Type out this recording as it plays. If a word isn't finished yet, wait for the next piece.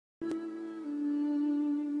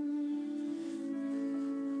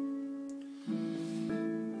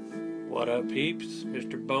What up, peeps?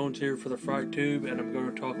 Mr. Bones here for the Fright Tube, and I'm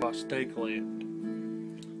going to talk about Steakland.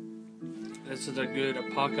 This is a good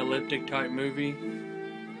apocalyptic type movie.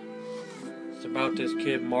 It's about this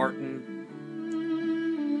kid Martin.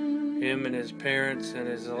 Him and his parents and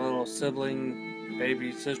his little sibling,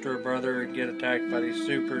 baby sister or brother, get attacked by these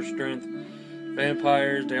super strength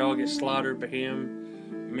vampires. They all get slaughtered, but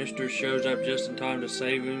him, Mr. shows up just in time to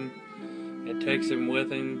save him and takes him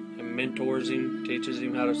with him and mentors him, teaches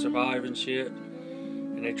him how to survive and shit.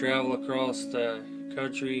 And they travel across the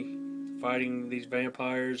country fighting these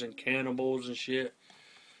vampires and cannibals and shit.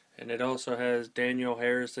 And it also has Danielle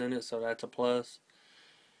Harris in it, so that's a plus.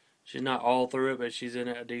 She's not all through it, but she's in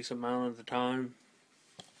it a decent amount of the time.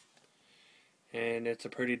 And it's a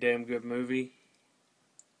pretty damn good movie.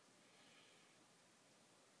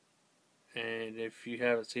 And if you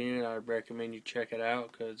haven't seen it, I'd recommend you check it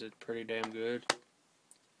out because it's pretty damn good.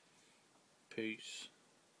 Peace.